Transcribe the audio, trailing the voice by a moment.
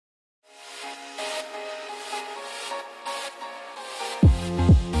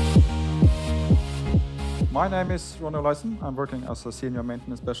My name is Ronny Olaisen. I'm working as a senior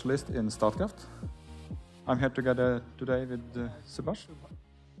maintenance specialist in Statkraft. I'm here together today with Subhash.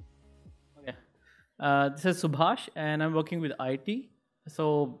 Okay. This is Subhash, and I'm working with IT,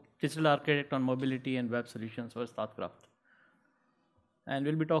 so digital architect on mobility and web solutions for Statkraft. And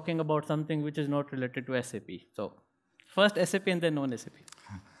we'll be talking about something which is not related to SAP. So first SAP and then non-SAP.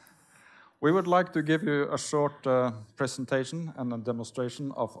 We would like to give you a short presentation and a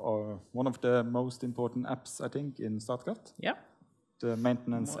demonstration of one of the most important apps, I think, in Statkraft. Yeah. The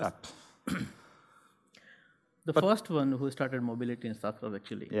maintenance app. The first one who started mobility in Statkraft,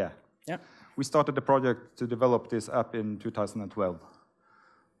 actually. Yeah. Yeah. We started the project to develop this app in 2012.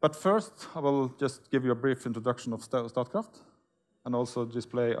 But first, I will just give you a brief introduction of Statkraft and also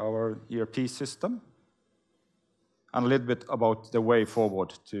display our ERP system and a little bit about the way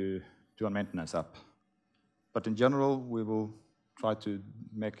forward to a maintenance app. But in general, we will try to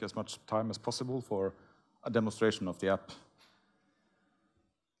make as much time as possible for a demonstration of the app.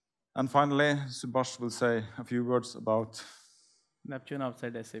 And finally, Subhash will say a few words about Neptune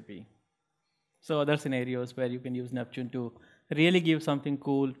outside SAP. So other scenarios where you can use Neptune to really give something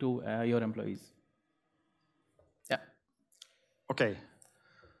cool to your employees. Yeah. Okay.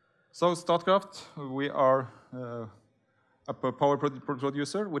 So Statkraft, we are a power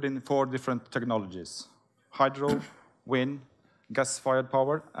producer within 4 different technologies: hydro, wind, gas-fired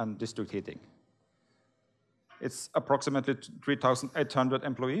power, and district heating. It's approximately 3,800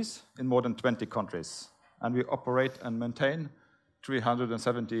 employees in more than 20 countries, and we operate and maintain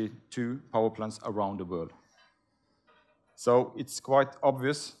 372 power plants around the world. So it's quite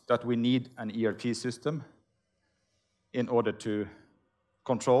obvious that we need an ERP system in order to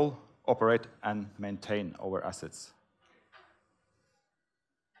control, operate, and maintain our assets.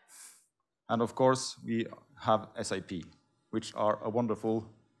 And of course, we have SAP, which are a wonderful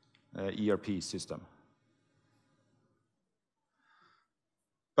ERP system.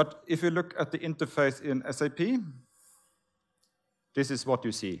 But if you look at the interface in SAP, this is what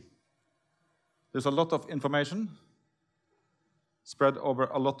you see. There's a lot of information spread over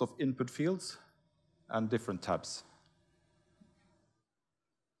a lot of input fields and different tabs.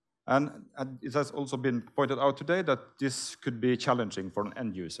 And it has also been pointed out today that this could be challenging for an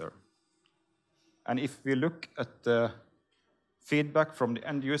end user. And if we look at the feedback from the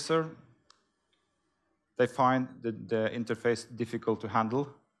end user, they find the interface difficult to handle,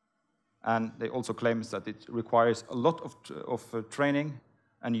 and they also claim that it requires a lot of training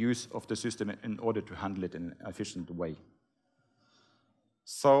and use of the system in order to handle it in an efficient way.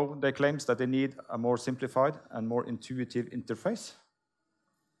 So they claim that they need a more simplified and more intuitive interface.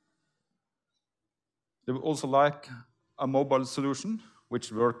 They would also like a mobile solution which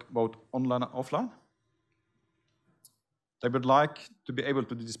work both online and offline. They would like to be able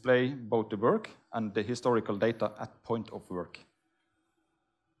to display both the work and the historical data at point of work.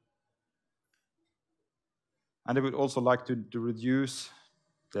 And they would also like to reduce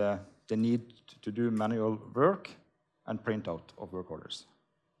the need to do manual work and printout of work orders.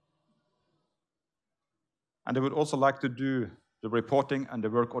 And they would also like to do the reporting and the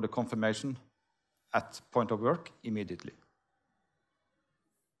work order confirmation at point of work immediately.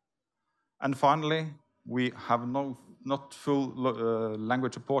 And finally, we have not full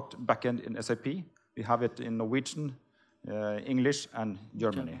language support backend in SAP. We have it in Norwegian, English, and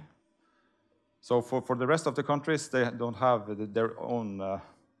Germany. So for the rest of the countries, they don't have their own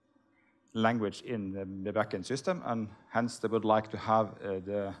language in the backend system, and hence they would like to have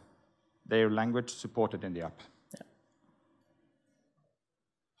their language supported in the app. Yeah.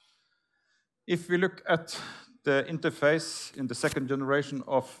 If we look at the interface in the second generation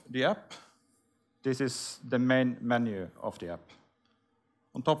of the app, this is the main menu of the app.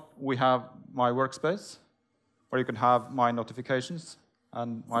 On top, we have My Workspace, where you can have my notifications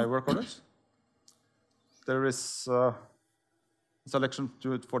and my work orders. There is a selection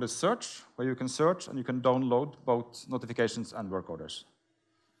for the search, where you can search and you can download both notifications and work orders.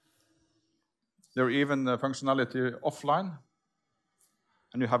 There are even functionality offline,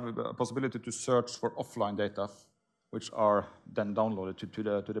 and you have a possibility to search for offline data, which are then downloaded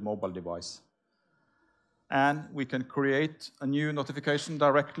to the mobile device. And we can create a new notification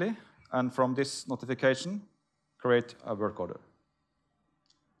directly, and from this notification, create a work order.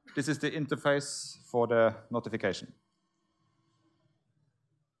 This is the interface for the notification.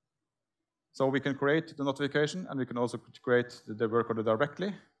 So we can create the notification, and we can also create the work order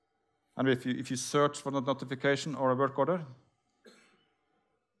directly. And if you search for the notification or a work order,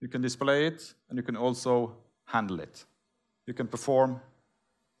 you can display it, and you can also handle it. You can perform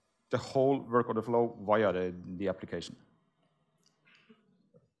the whole work order flow via the application.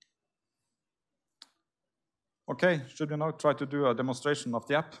 Okay, should we now try to do a demonstration of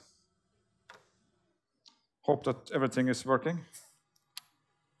the app? Hope that everything is working.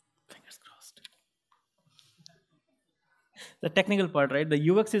 Fingers crossed. The technical part, right? The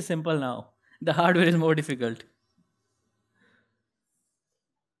UX is simple now. The hardware is more difficult.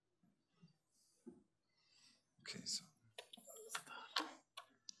 Okay,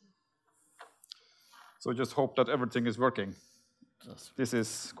 so just hope that everything is working. This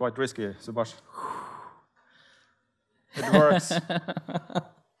is quite risky, Subhash. It works. And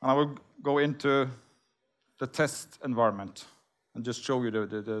I will go into the test environment and just show you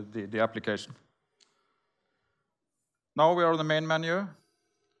the application. Now we are on the main menu.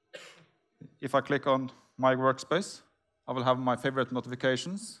 If I click on my workspace, I will have my favorite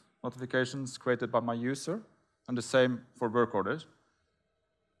notifications created by my user, and the same for work orders.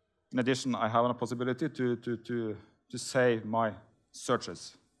 In addition, I have a possibility to save my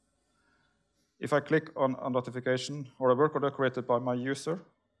searches. If I click on a notification or a work order created by my user,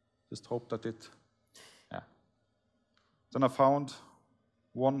 just hope that it, yeah. Then I found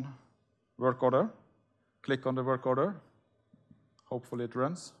one work order. Click on the work order. Hopefully it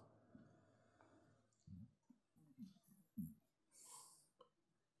runs.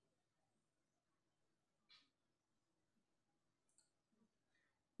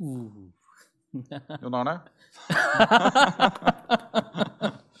 Ooh. Jon Arne?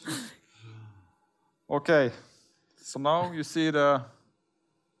 Okay, so now you see the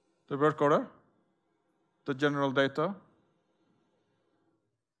work order, the general data,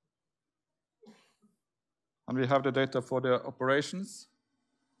 and we have the data for the operations,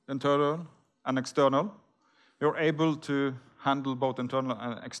 internal and external. You're able to handle both internal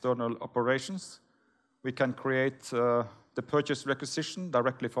and external operations. We can create the purchase requisition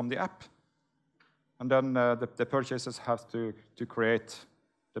directly from the app, and then the purchasers have to create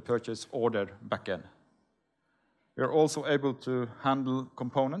the purchase order backend. We are also able to handle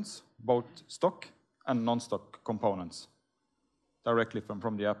components, both stock and non-stock components, directly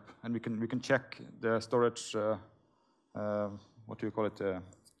from the app, and we can check the storage. What do you call it?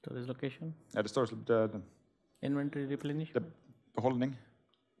 Storage location. Yeah, the storage. The Inventory replenishment. The holding.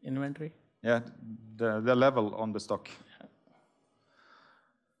 Inventory. Yeah, the level on the stock. Yeah.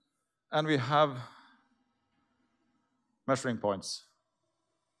 And we have measuring points.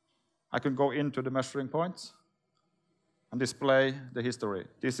 I can go into the measuring points and display the history.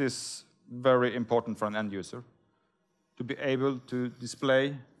 This is very important for an end user, to be able to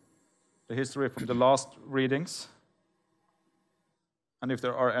display the history from the last readings. And if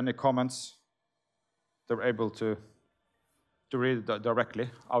there are any comments, they're able to read it directly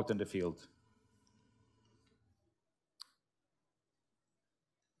out in the field.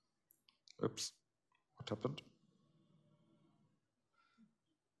 Oops, what happened?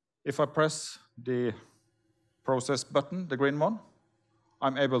 If I press the process button, the green one,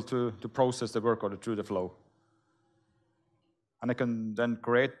 I'm able to process the work order through the flow. And I can then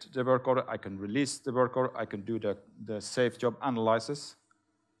create the work order, I can release the work order, I can do the safe job analysis.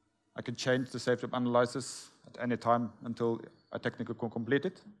 I can change the safe job analysis at any time until I technically complete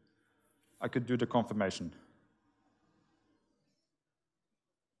it. I could do the confirmation.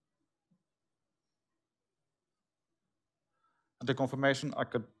 At the confirmation, I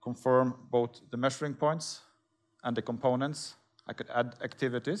could confirm both the measuring points and the components. I could add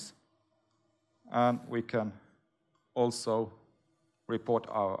activities, and we can also report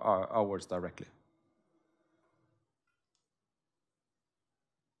our hours directly.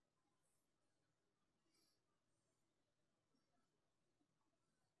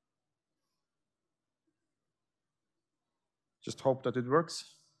 Just hope that it works.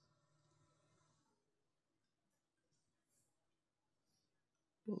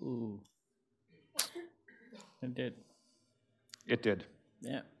 Ooh. It did. It did.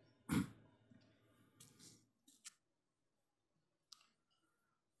 Yeah.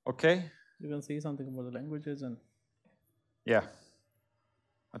 Okay. You can see something about the languages and. Yeah.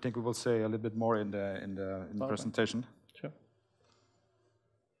 I think we will say a little bit more in the presentation. Sure.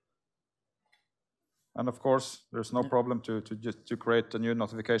 And of course, there's no problem to create a new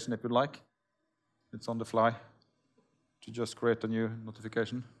notification if you like. It's on the fly to just create a new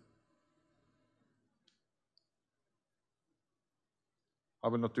notification. I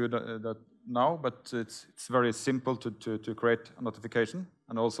will not do that now, but it's very simple to create a notification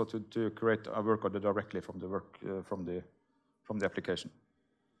and also to create a work order directly from the application.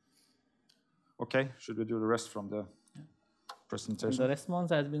 Okay, should we do the rest from the presentation? And the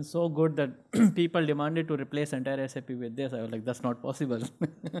response has been so good that people demanded to replace entire SAP with this. I was like, that's not possible.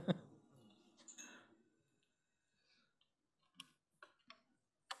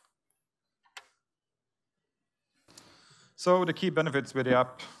 So the key benefits with the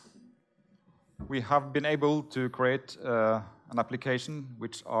app, we have been able to create an application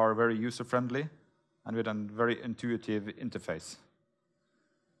which are very user-friendly and with a very intuitive interface.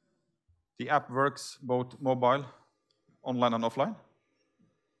 The app works both mobile, online and offline.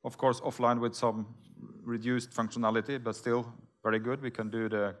 Of course, offline with some reduced functionality, but still very good. We can do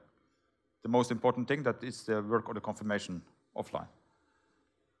the most important thing, that is the work or the confirmation offline.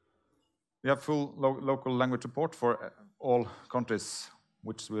 We have full local language support for all countries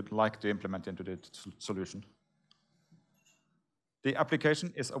which would like to implement into the solution. The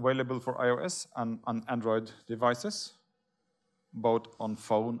application is available for iOS and on Android devices, both on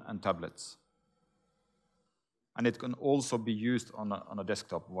phone and tablets. And it can also be used on a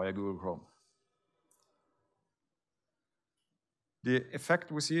desktop via Google Chrome. The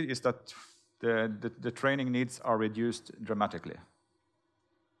effect we see is that the training needs are reduced dramatically.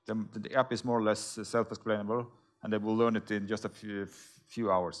 The app is more or less self-explainable, and they will learn it in just a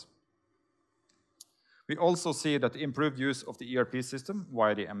few hours. We also see that the improved use of the ERP system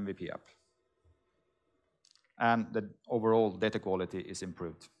via the MVP app. And the overall data quality is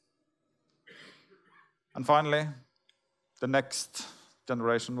improved. And finally, the next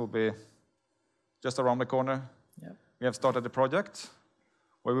generation will be just around the corner. Yep. We have started a project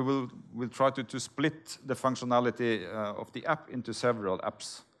where we'll try to split the functionality of the app into several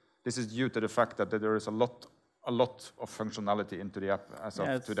apps. This is due to the fact that there is a lot of functionality into the app as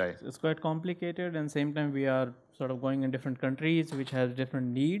of today. It's quite complicated, and same time we are sort of going in different countries which has different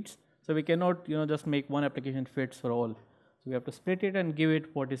needs. So we cannot, just make one application fits for all. So we have to split it and give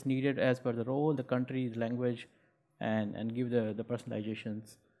it what is needed as per the role, the country, the language, and give the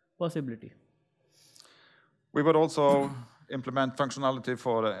personalizations possibility. We would also implement functionality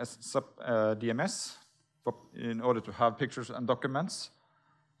for DMS in order to have pictures and documents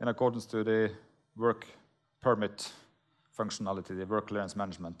in accordance to the work permit functionality, the work clearance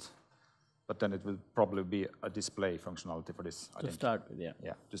management. But then it will probably be a display functionality for this. To start with, yeah.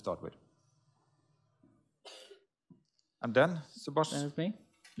 Yeah, to start with. And then, Subhash,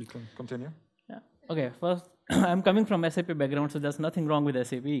 you can continue. Yeah. Okay, first, I'm coming from SAP background, so there's nothing wrong with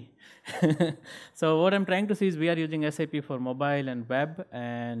SAP. So what I'm trying to see is we are using SAP for mobile and web,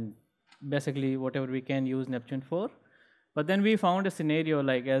 and basically whatever we can use Neptune for. But then we found a scenario,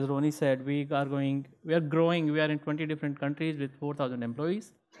 like as Ronny said, we are growing, we are in 20 different countries with 4,000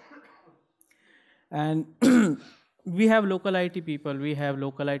 employees. And we have local IT people, we have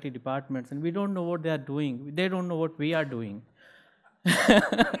local IT departments, and we don't know what they are doing. They don't know what we are doing.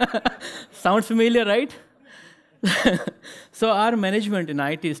 Sounds familiar, right? So our management in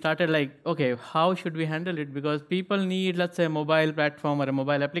IT started like, okay, how should we handle it? Because people need, let's say, a mobile platform or a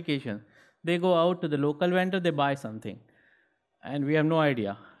mobile application. They go out to the local vendor, they buy something. And we have no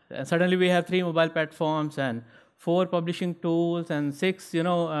idea. And suddenly we have 3 mobile platforms and 4 publishing tools and 6,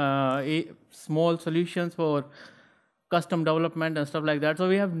 small solutions for custom development and stuff like that. So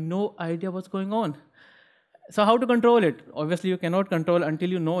we have no idea what's going on. So how to control it? Obviously, you cannot control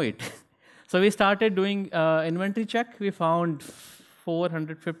until you know it. So we started doing inventory check. We found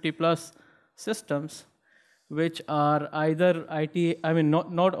 450 plus systems, which are either IT,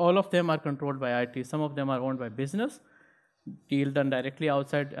 not all of them are controlled by IT. Some of them are owned by business, deal done directly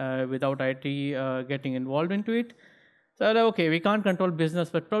outside without IT getting involved into it. So okay, we can't control business,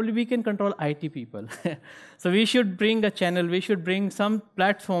 but probably we can control IT people. So we should bring a channel, we should bring some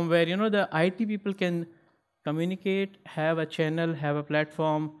platform where the IT people can communicate, have a channel, have a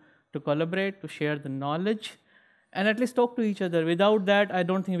platform to collaborate, to share the knowledge, and at least talk to each other. Without that, I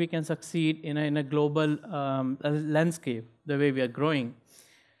don't think we can succeed in a global landscape the way we are growing.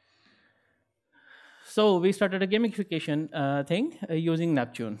 So we started a gamification thing using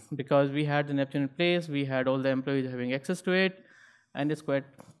Neptune, because we had the Neptune in place, we had all the employees having access to it, and it's quite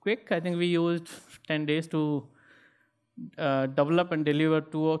quick. I think we used 10 days to develop and deliver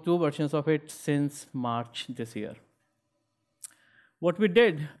two versions of it since March this year. What we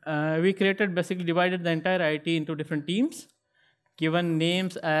did, we basically divided the entire IT into different teams, given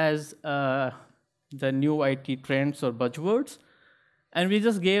names as the new IT trends or buzzwords. And we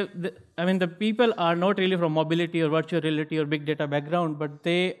just gave, the people are not really from mobility or virtual reality or big data background, but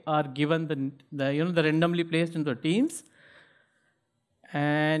they are given the randomly placed into teams.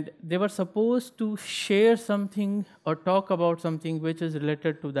 And they were supposed to share something or talk about something which is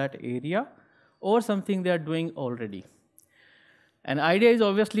related to that area or something they are doing already. And the idea is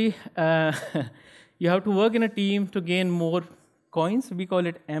obviously you have to work in a team to gain more coins. We call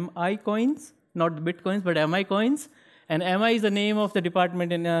it MI coins, not Bitcoins, but MI coins. And MI is the name of the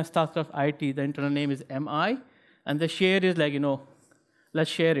department in Statkraft IT. The internal name is MI. And the share is like, let's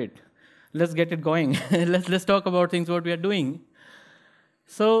share it. let's get it going. let's talk about things what we are doing.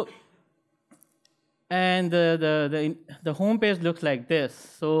 So, and the home page looks like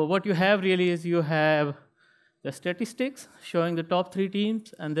this. So what you have really is you have the statistics showing the top 3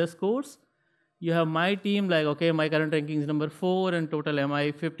 teams and their scores. You have my team, like, okay, my current ranking is number 4 and total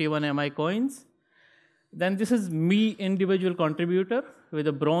MI 51 MI coins. Then this is me, individual contributor, with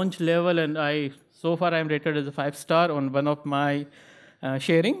a bronze level, and so far I'm rated as a 5-star on one of my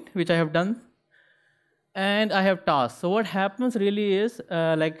sharing, which I have done. And I have tasks. So what happens really is,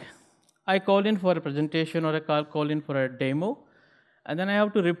 like, I call in for a presentation or I call in for a demo, and then I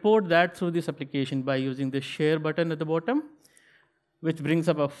have to report that through this application by using the share button at the bottom, which brings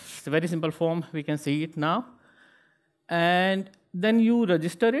up a very simple form. We can see it now. And then you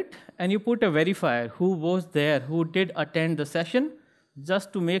register it, and you put a verifier who was there, who did attend the session,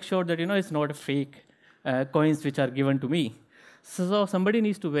 just to make sure that it's not a fake coins which are given to me. So somebody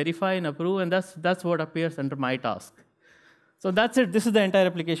needs to verify and approve, and that's what appears under my task. So that's it. This is the entire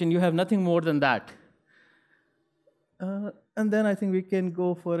application. You have nothing more than that. And then I think we can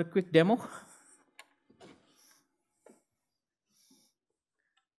go for a quick demo.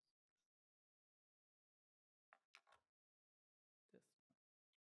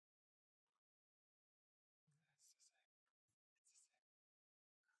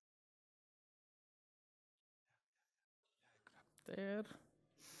 There.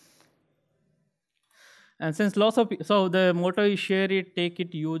 And since lots of so the motto is share it, take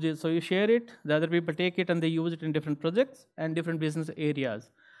it, use it. So you share it, the other people take it, and they use it in different projects and different business areas.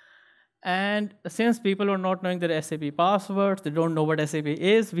 And since people are not knowing their SAP passwords, they don't know what SAP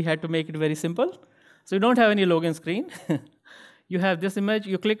is, we had to make it very simple. So you don't have any login screen. You have this image.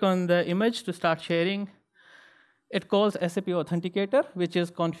 You click on the image to start sharing. It calls SAP Authenticator, which is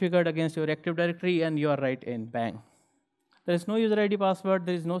configured against your Active Directory, and you are right in. Bang. There is no user ID password.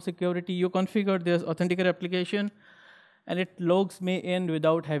 There is no security. You configure this Authenticator application, and it logs me in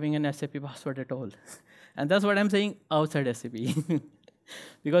without having an SAP password at all. And that's what I'm saying, outside SAP.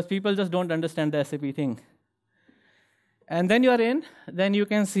 Because people just don't understand the SAP thing. And then you are in. Then you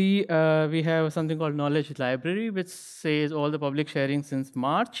can see we have something called Knowledge Library, which says all the public sharing since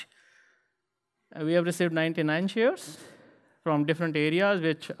March. We have received 99 shares from different areas,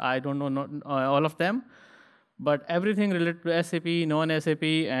 which I don't know not, all of them. But everything related to SAP, non-SAP,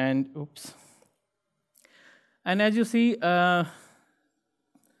 and oops. And as you see,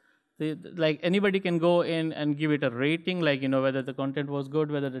 like anybody can go in and give it a rating, like whether the content was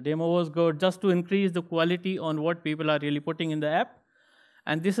good, whether the demo was good, just to increase the quality on what people are really putting in the app.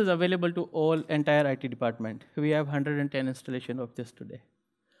 And this is available to all entire IT department. We have 110 installation of this today.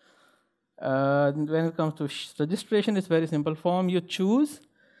 When it comes to registration, it's very simple form. You choose.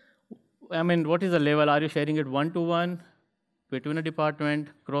 What is the level? Are you sharing it one-to-one, between a department,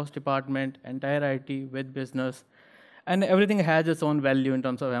 cross-department, entire IT, with business? And everything has its own value in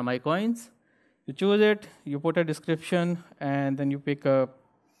terms of MI coins. You choose it, you put a description, and then you pick a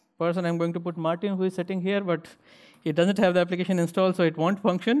person. I'm going to put Martin, who is sitting here, but he doesn't have the application installed, so it won't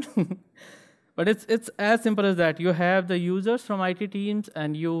function. But it's as simple as that. You have the users from IT teams,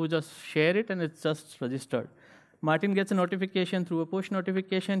 and you just share it, and it's just registered. Martin gets a notification through a push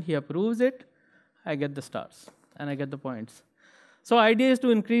notification. He approves it. I get the stars, and I get the points. So idea is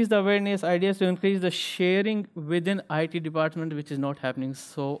to increase the awareness. Idea is to increase the sharing within IT department, which is not happening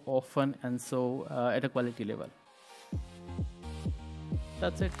so often and so at a quality level.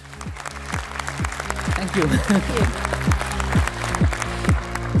 That's it. Thank you.